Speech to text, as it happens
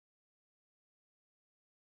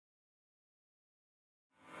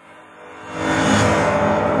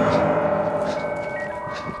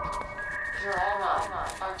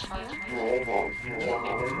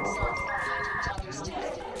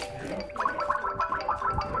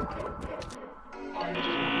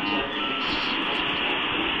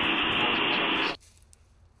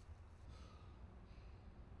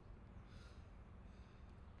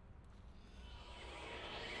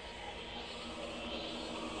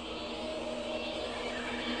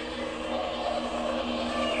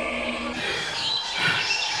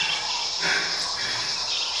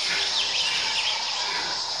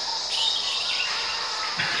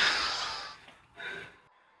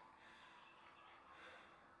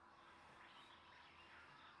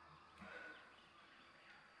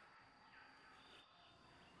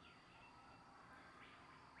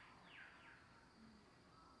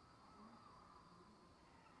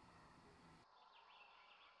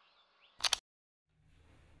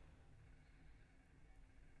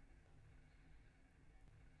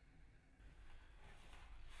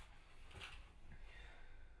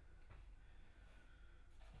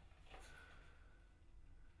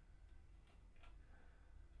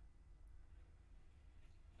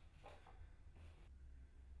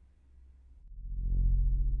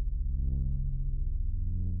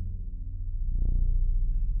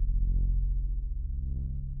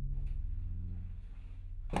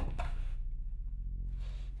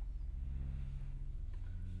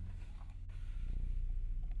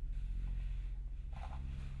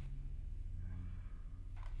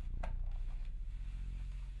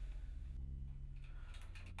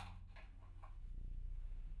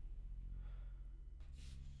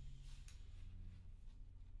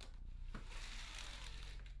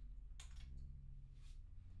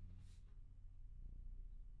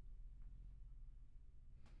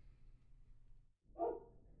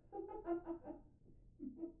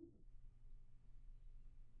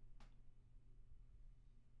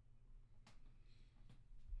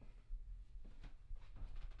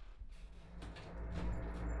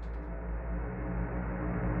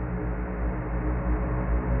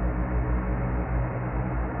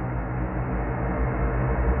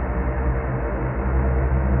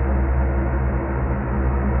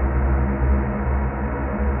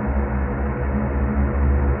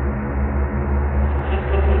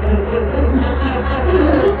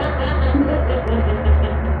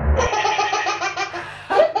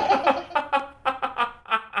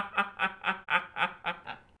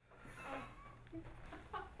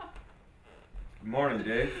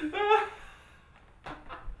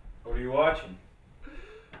watching?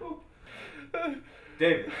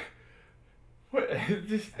 David. What?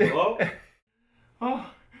 Hello? Oh,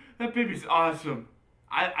 that baby's awesome.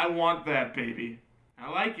 I want that baby.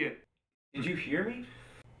 I like it. Did you hear me?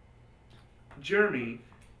 Jeremy,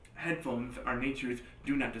 headphones are nature's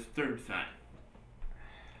do not disturb sign.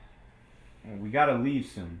 Well, we gotta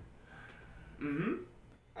leave soon. Mm-hmm.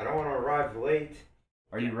 I don't want to arrive late.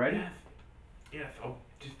 Are you ready? Yes. Yes. Oh,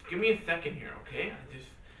 just give me a second here, okay?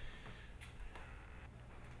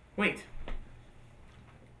 Wait.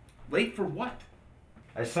 Late for what?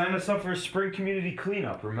 I signed us up for a spring community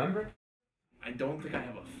cleanup, remember? I don't think I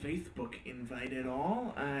have a Facebook invite at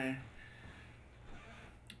all.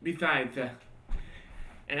 Besides,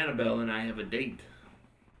 Annabelle and I have a date.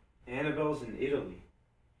 Annabelle's in Italy.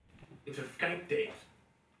 It's a Skype date.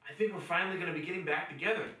 I think we're finally going to be getting back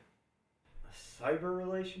together. A cyber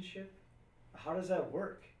relationship? How does that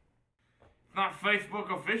work? It's not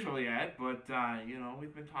Facebook official yet, but,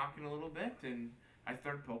 we've been talking a little bit, and I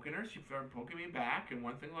started poking her, she started poking me back, and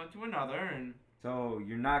one thing led to another, and... So,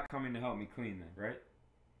 you're not coming to help me clean then, right?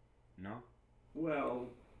 No? Well,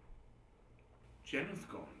 Jenna's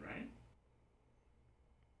going, right?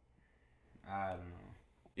 I don't know.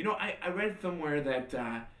 You know, I read somewhere that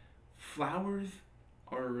flowers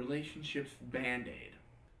are a relationship's band-aid.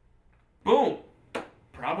 Boom!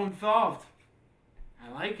 Problem solved. I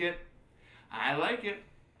like it. I like it.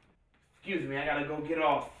 Excuse me, I gotta go get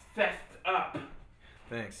all fessed up.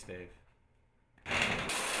 Thanks, Dave.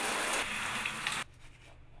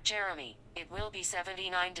 Jeremy, it will be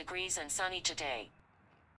 79 degrees and sunny today.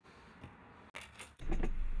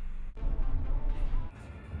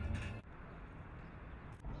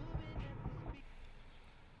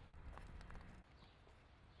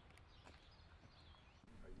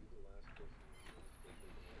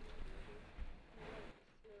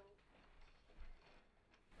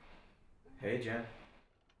 Hey, Jen.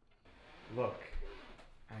 Look,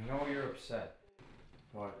 I know you're upset,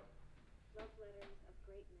 but...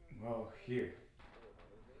 Well, here.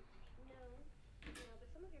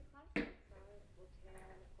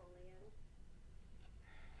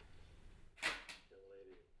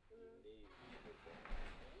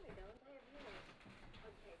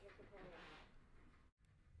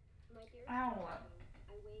 Ow.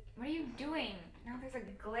 What are you doing? Now there's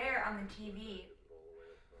a glare on the TV.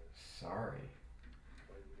 Sorry.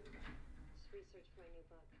 Research for a new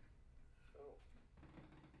book. Oh.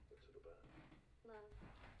 What's it about? Love.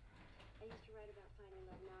 I used to write about finding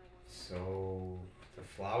love. Now I want to. So, the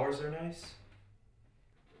flowers are nice?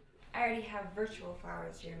 I already have virtual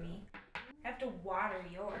flowers, Jeremy. I have to water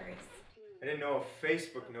yours. I didn't know a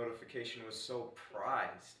Facebook notification was so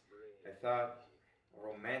prized. I thought a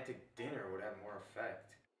romantic dinner would have more effect.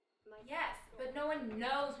 Yes, but no one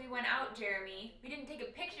knows we went out, Jeremy. We didn't take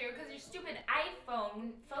a picture because your stupid iPhone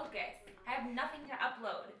wouldn't focus. I have nothing to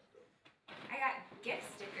upload. I got gift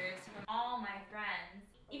stickers from all my friends.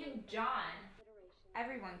 Even John.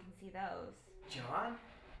 Everyone can see those. John?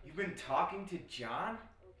 You've been talking to John?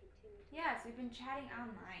 Yes, we've been chatting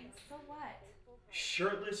online. So what?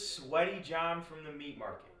 Shirtless, sweaty John from the meat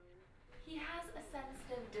market. He has a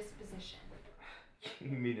sensitive disposition.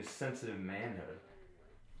 You mean a sensitive manhood?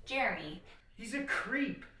 Jeremy. He's a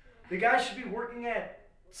creep. The guy should be working at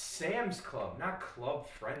Sam's Club, not Club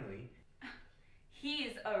Friendly.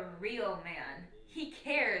 He's a real man. He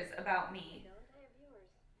cares about me.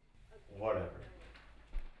 Whatever.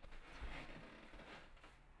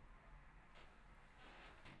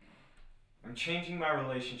 I'm changing my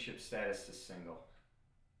relationship status to single.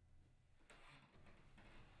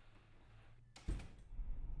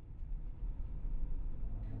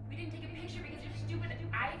 We didn't take a picture because your stupid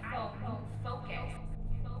iPhone won't focus.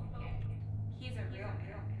 He's a real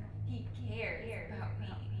man. He cares about me.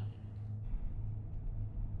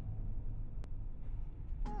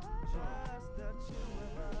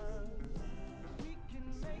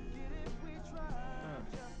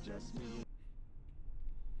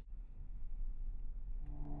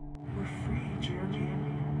 We're free, Jeremy.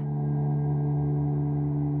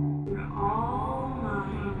 We're all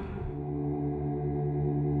mine.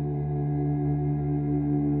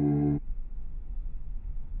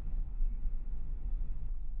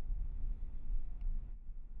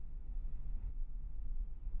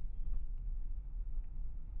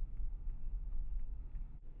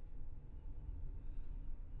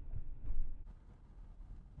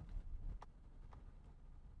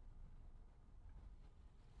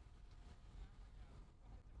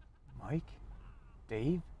 Mike?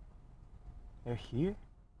 Dave? They're here?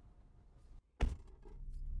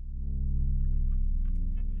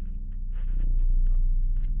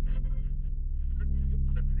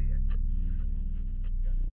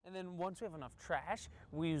 then once we have enough trash,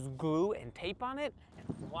 we use glue and tape on it, and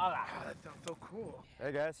voila. Oh, that sounds so cool.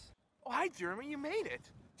 Hey, guys. Oh, hi, Jeremy. You made it.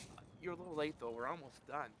 You're a little late, though. We're almost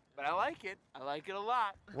done. But I like it. I like it a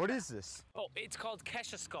lot. What is this? Oh, it's called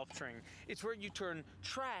Kesha sculpturing. It's where you turn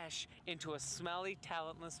trash into a smelly,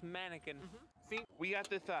 talentless mannequin. See, we got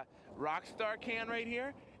this rock star can right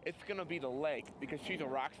here. It's gonna be the leg because she's a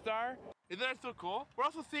rock star. Isn't that so cool? We're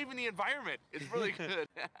also saving the environment. It's really good.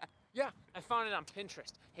 Yeah, I found it on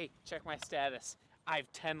Pinterest. Hey, check my status. I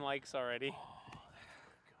have 10 likes already.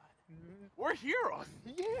 We're heroes.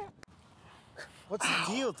 Yeah. What's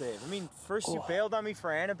the deal, Dave? I mean, first you bailed on me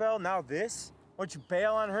for Annabelle, now this? Why'd you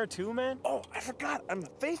bail on her too, man? Oh, I forgot. I'm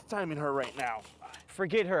FaceTiming her right now.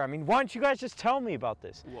 Forget her. I mean, why don't you guys just tell me about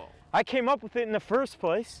this? Whoa. I came up with it in the first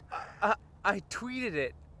place. I tweeted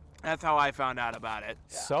it. That's how I found out about it.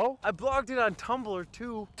 So? I blogged it on Tumblr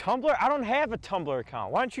too. Tumblr? I don't have a Tumblr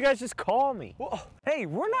account. Why don't you guys just call me? Well, hey,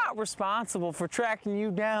 we're not responsible for tracking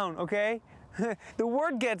you down, okay? The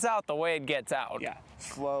word gets out the way it gets out. Yeah,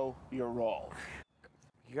 slow your roll.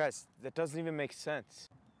 You guys, that doesn't even make sense.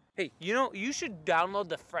 Hey, you know, you should download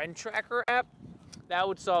the Friend Tracker app. That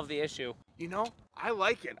would solve the issue. You know, I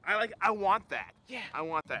like it. I want that. Yeah. I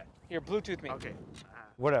want that. Here, Bluetooth me. Okay.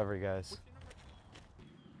 Whatever, guys.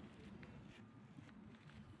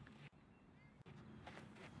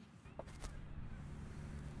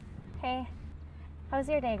 Hey, how's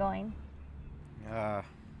your day going?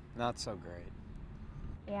 Not so great.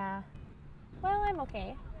 Yeah. Well, I'm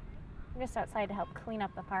okay. I'm just outside to help clean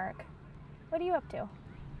up the park. What are you up to?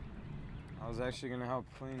 I was actually gonna help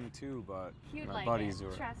clean too, but You'd my like buddies it.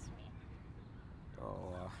 were. Trust me.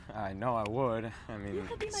 Oh, I know I would. I mean, You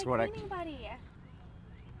could be it's my what cleaning buddy.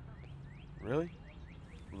 Really?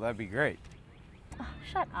 Well, that'd be great. Oh,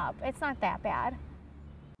 shut up. It's not that bad.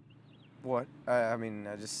 What? I mean,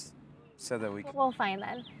 I just said that we could. Well, fine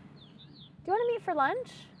then. Do you want to meet for lunch?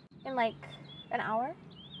 In like an hour?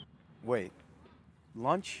 Wait.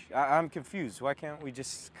 Lunch? I'm confused. Why can't we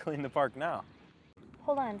just clean the park now?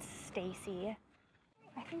 Hold on, Stacy.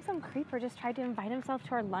 I think some creeper just tried to invite himself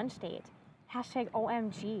to our lunch date. Hashtag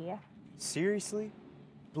OMG. Seriously?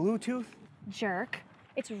 Bluetooth? Jerk.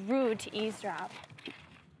 It's rude to eavesdrop.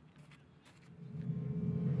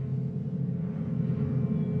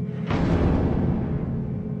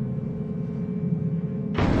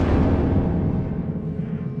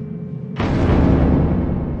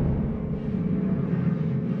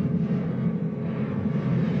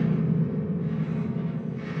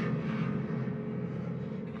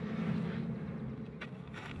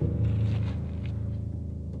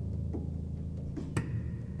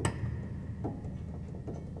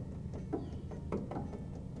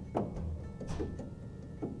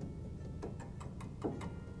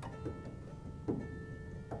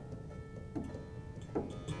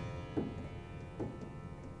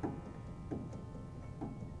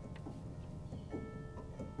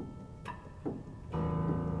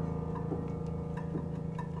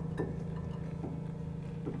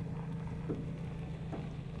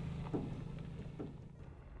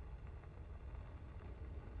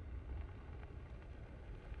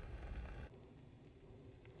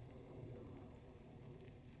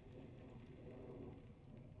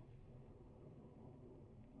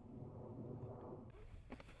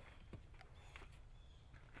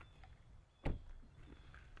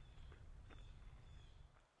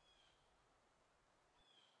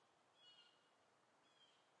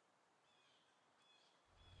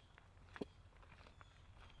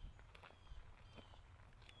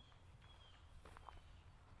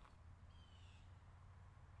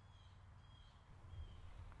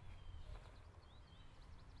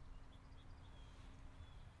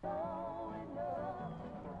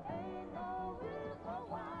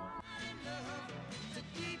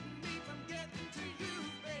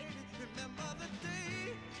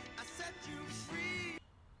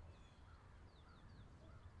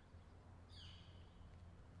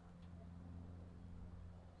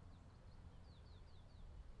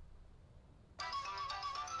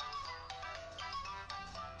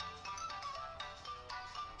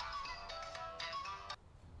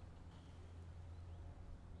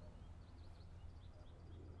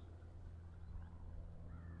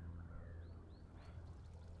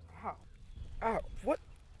 Ow, what?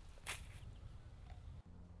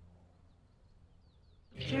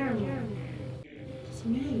 Jeremy, it's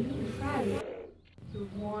me, your friend. Your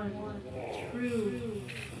one true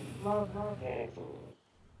love.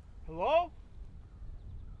 Hello?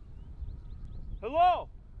 Hello?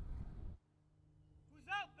 Who's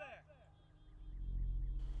out there?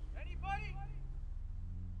 Anybody?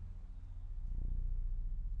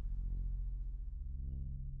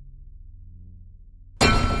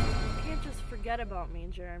 Don't just forget about me,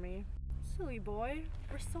 Jeremy. Silly boy,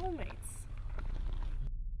 we're soulmates.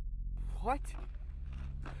 What?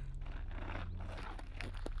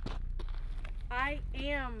 I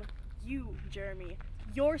am you, Jeremy.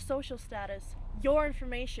 Your social status, your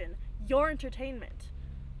information, your entertainment.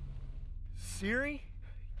 Siri?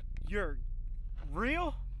 You're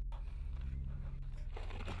real?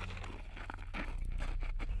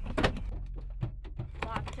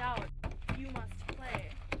 Locked out. You must play.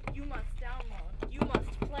 You must download. You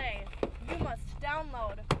must play. You must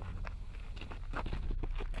download.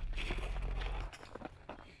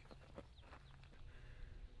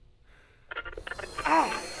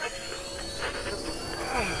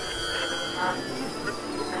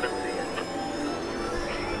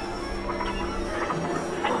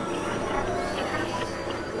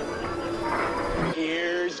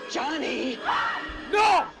 Here's Johnny.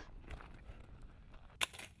 No!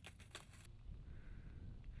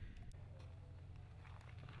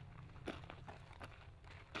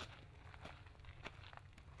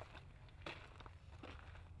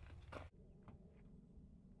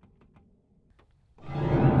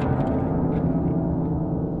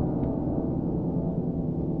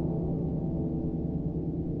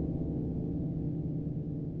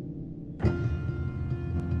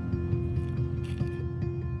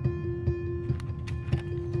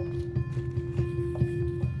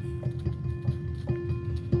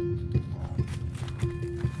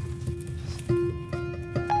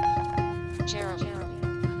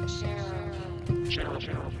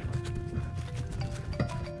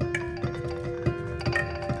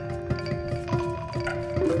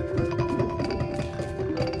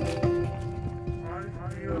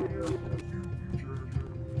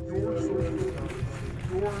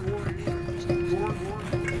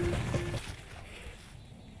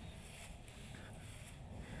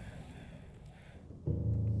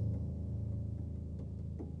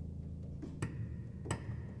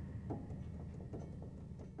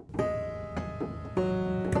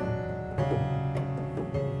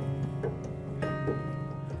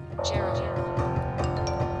 Jeremy.